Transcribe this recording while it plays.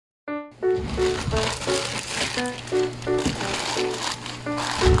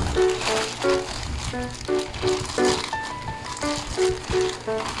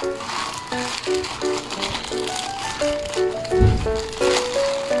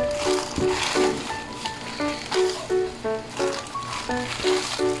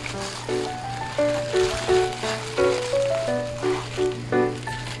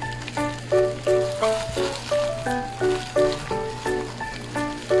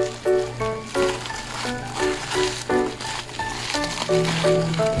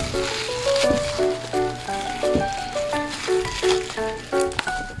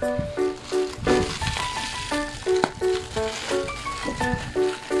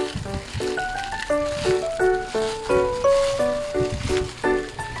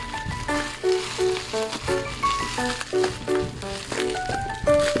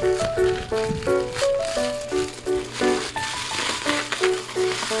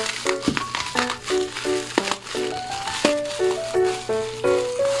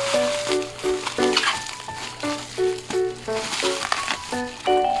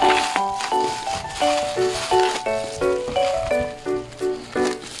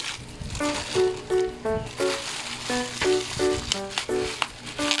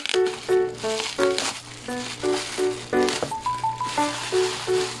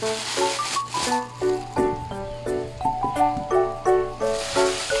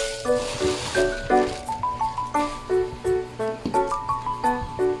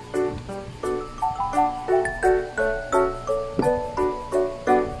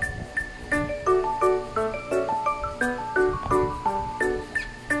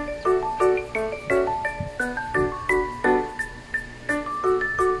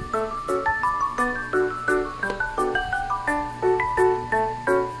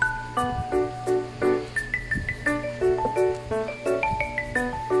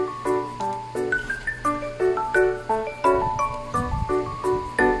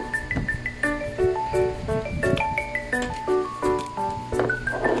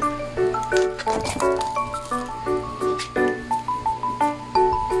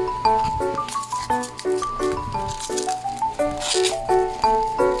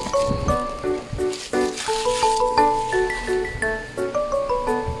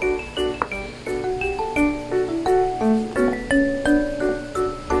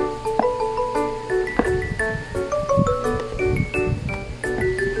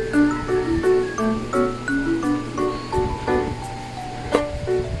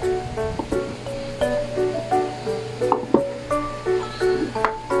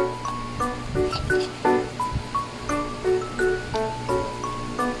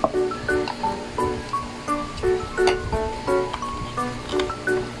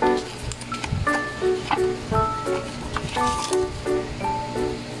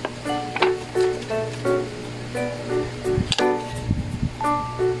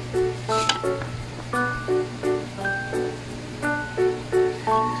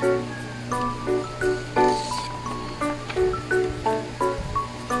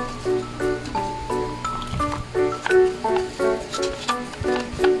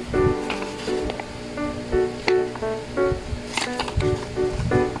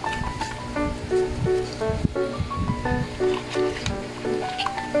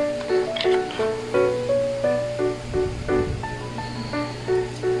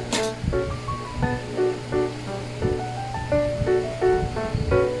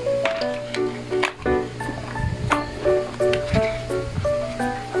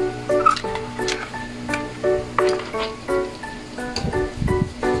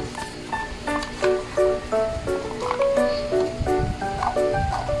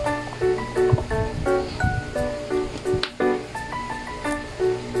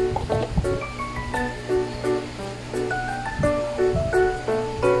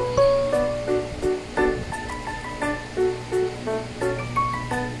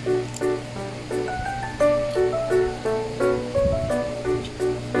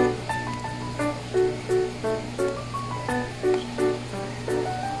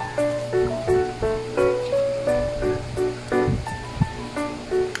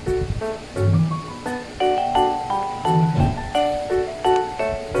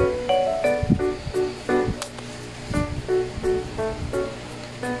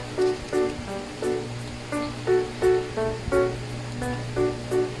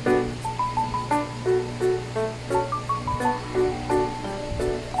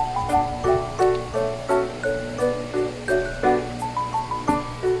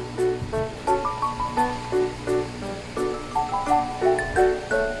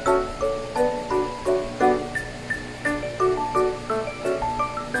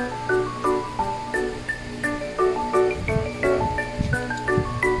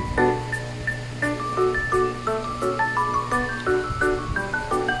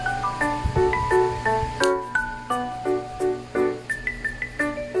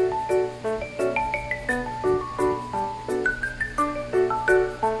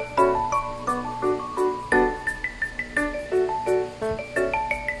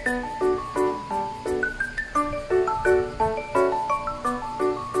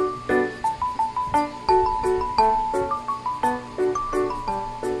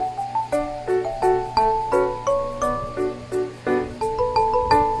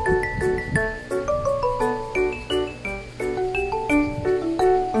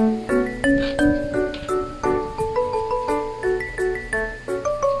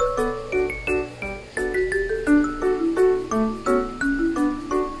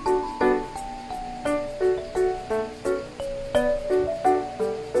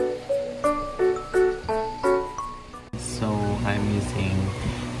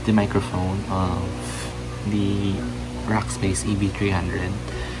the microphone of the ROCKSPACE EB300.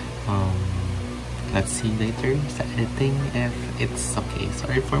 Let's see later sa editing if it's okay.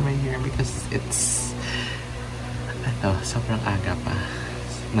 Sorry for my hair because it's sobrang aga pa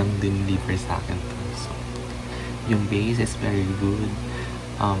nang deliver sa akin to. So, yung bass is very good.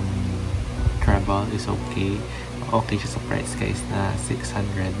 Treble is okay. Okay siya sa price guys na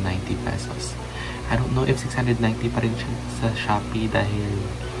 690 pesos. I don't know if 690 pa rin siya sa Shopee dahil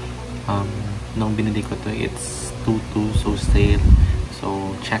nung binili ko to it's 22 so sale.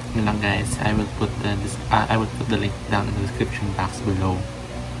 So check nyo lang guys. I will put the link down in the description box below.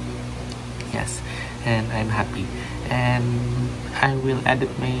 Yes, and I'm happy. And I will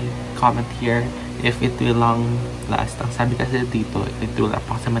edit my comment here if it will long last. Ang sabi kasi dito, it will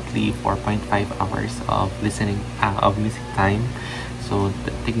approximately 4.5 hours of listening music time. So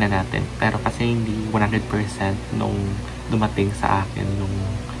tignan natin. Pero kasi hindi 100% nung dumating sa akin nung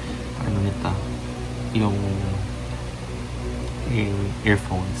yung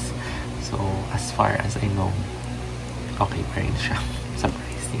earphones. So as far as I know, okay pa rin siya sa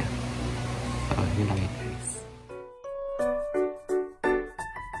price niya. So yun lang yun.